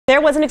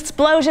There was an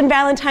explosion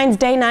Valentine's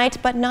Day night,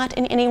 but not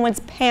in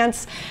anyone's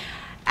pants.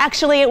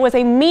 Actually, it was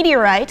a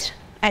meteorite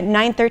at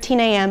 9:13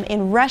 a.m.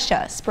 in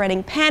Russia,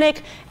 spreading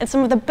panic and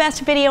some of the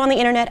best video on the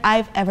internet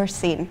I've ever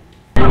seen.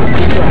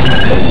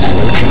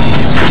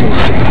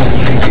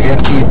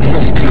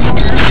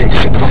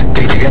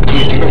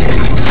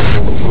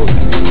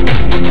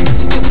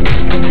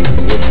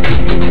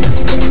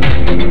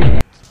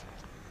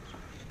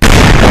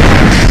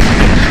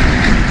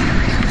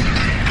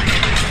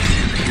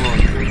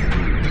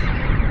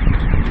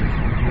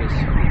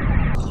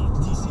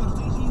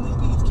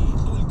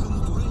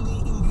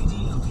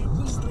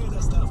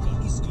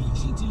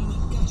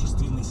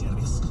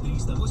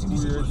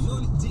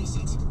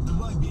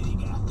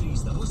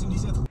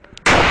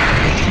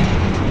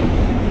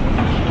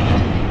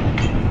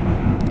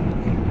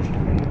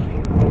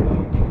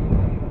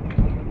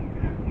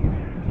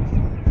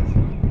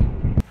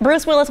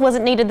 Bruce Willis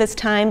wasn't needed this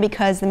time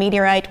because the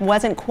meteorite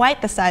wasn't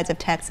quite the size of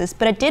Texas,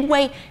 but it did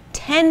weigh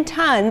 10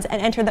 tons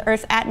and enter the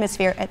Earth's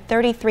atmosphere at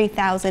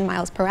 33,000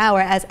 miles per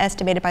hour, as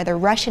estimated by the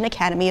Russian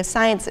Academy of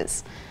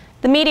Sciences.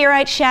 The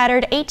meteorite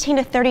shattered 18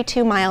 to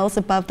 32 miles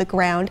above the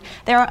ground.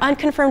 There are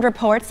unconfirmed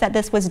reports that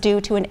this was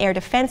due to an air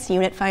defense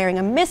unit firing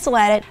a missile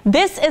at it.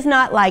 This is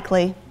not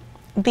likely.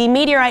 The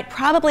meteorite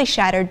probably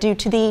shattered due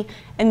to the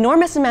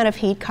enormous amount of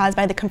heat caused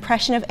by the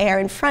compression of air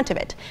in front of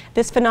it.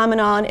 This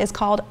phenomenon is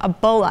called a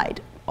bolide,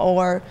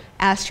 or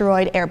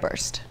asteroid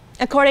airburst.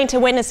 According to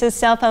witnesses,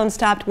 cell phones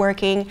stopped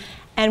working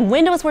and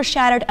windows were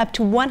shattered up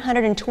to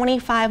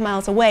 125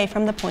 miles away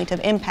from the point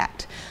of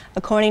impact.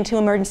 According to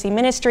emergency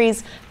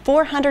ministries,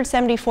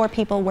 474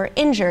 people were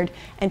injured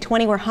and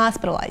 20 were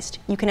hospitalized.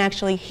 You can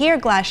actually hear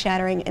glass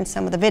shattering in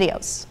some of the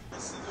videos.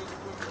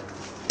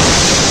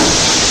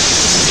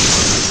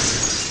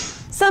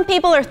 Some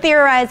people are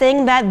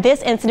theorizing that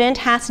this incident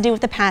has to do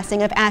with the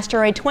passing of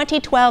asteroid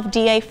 2012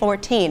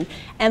 DA14,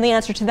 and the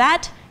answer to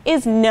that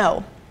is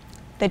no.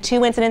 The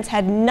two incidents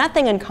had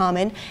nothing in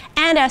common,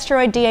 and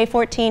asteroid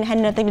DA14 had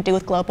nothing to do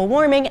with global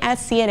warming, as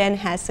CNN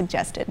has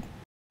suggested.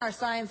 Our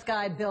science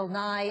guy, Bill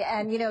Nye,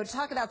 and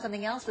talk about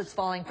something else that's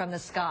falling from the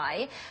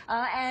sky,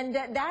 and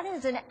that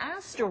is an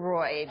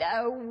asteroid.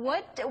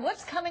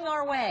 What's coming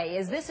our way?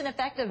 Is this an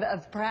effect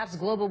of perhaps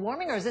global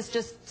warming, or is this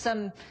just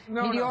some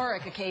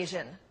meteoric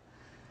occasion?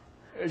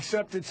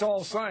 Except it's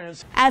all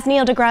science. As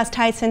Neil deGrasse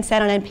Tyson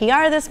said on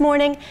NPR this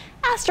morning,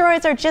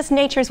 asteroids are just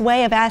nature's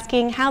way of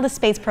asking how the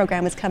space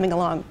program is coming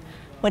along.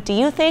 What do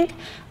you think?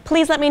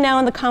 Please let me know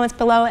in the comments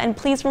below, and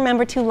please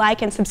remember to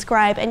like and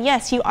subscribe. And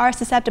yes, you are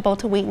susceptible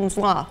to Wheaton's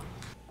Law.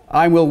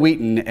 I'm Will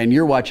Wheaton, and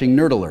you're watching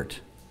Nerd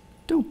Alert.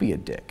 Don't be a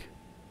dick.